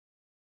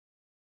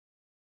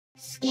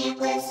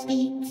Scantless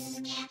Beatz.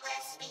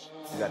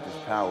 You got this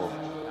power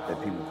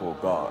that people call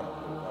God.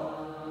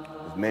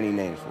 There's many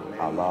names for it.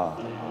 Allah,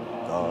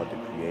 God, the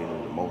Creator,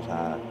 the Most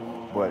High.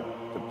 But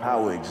the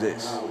power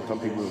exists. Some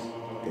people,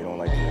 they don't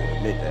like to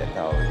admit that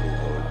power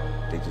exists, or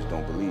they just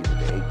don't believe it.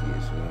 They're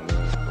atheists, you know what I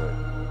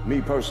mean? But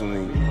me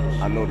personally,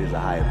 I know there's a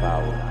higher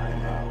power,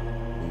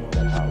 and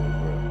that power is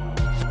real.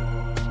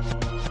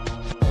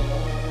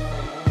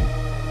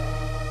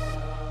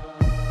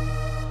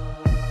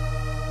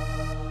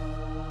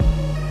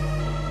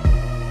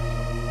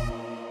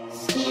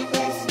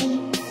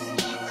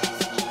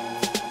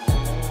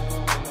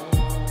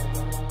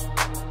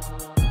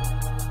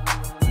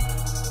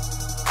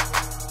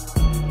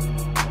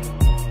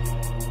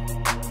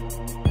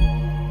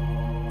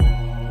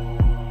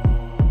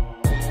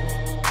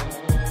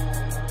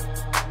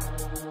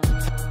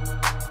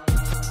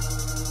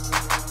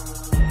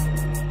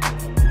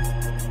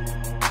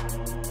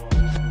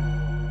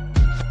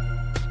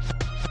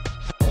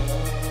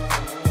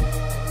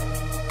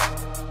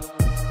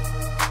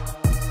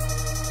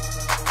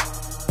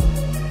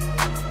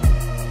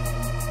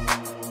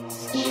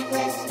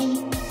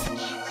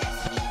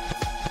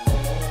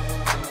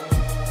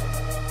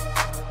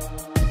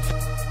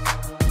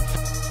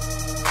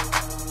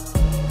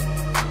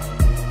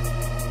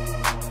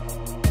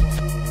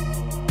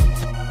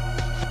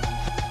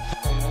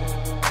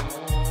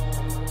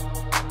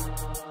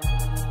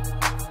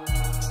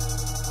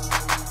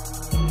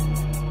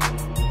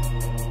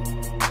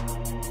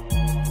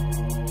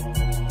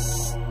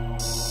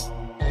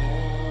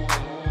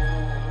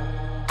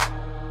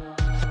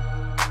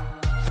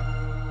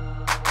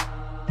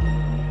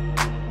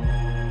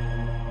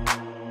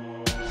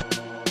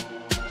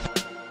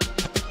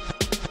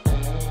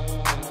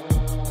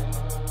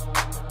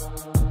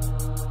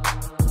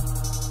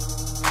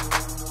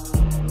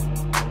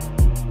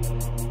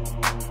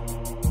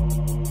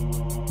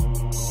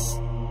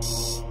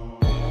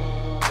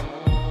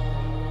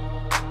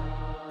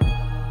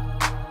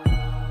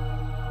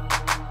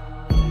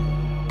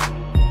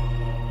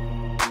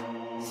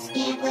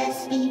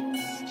 Scantless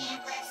Beatz.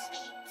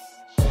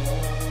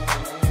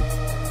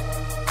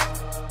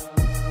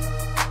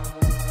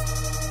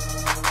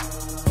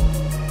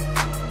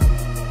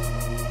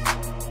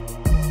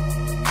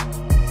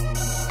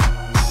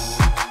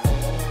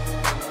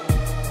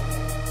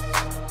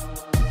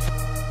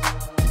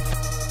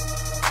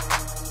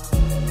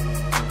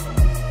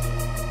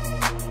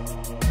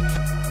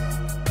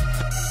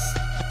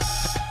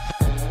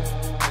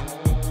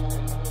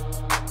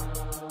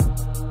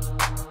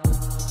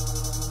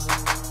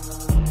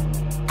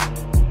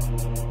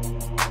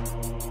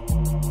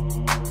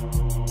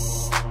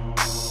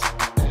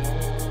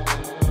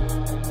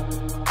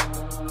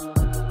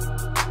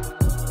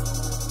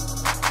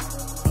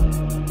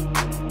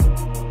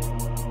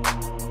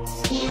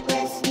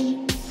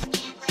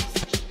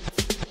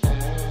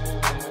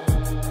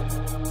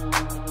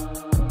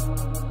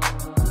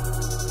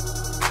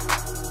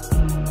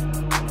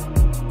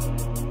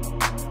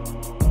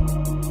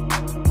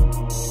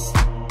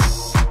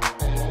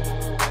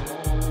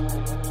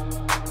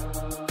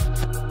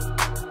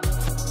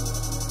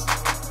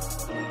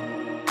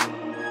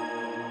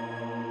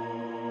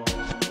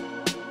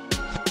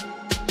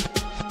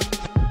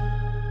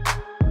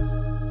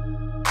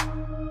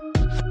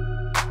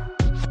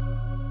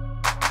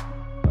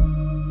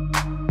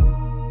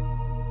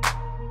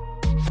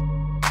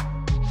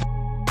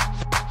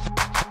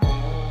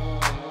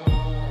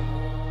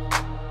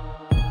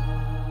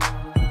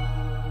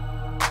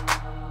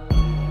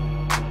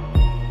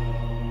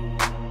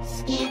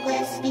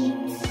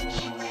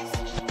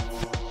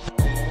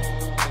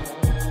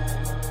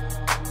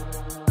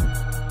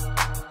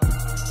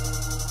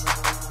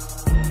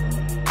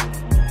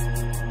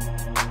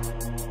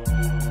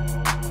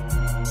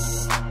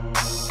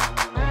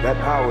 That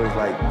power is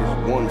like this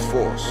one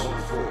force,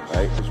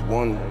 right? It's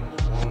one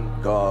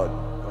God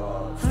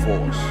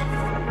force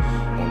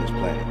on this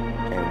planet.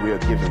 And we are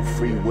given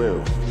free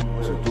will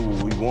to do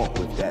what we want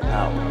with that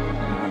power. You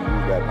can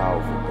use that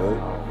power for good,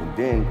 and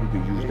then you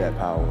can use that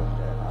power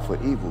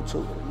for evil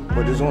too.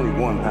 But there's only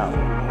one power.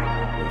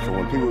 And so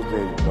when people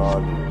say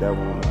God and the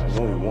devil, there's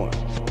only one. If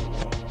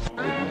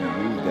you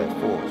can use that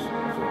force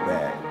for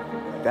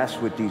bad, that's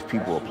what these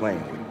people are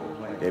playing with.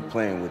 They're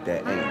playing with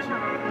that energy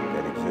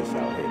that exists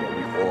out here that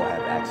we all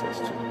have access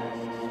to.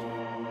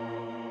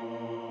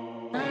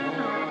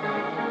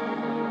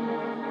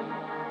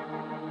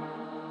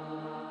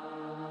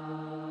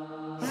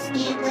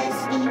 Scantless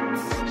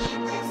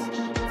Beatz.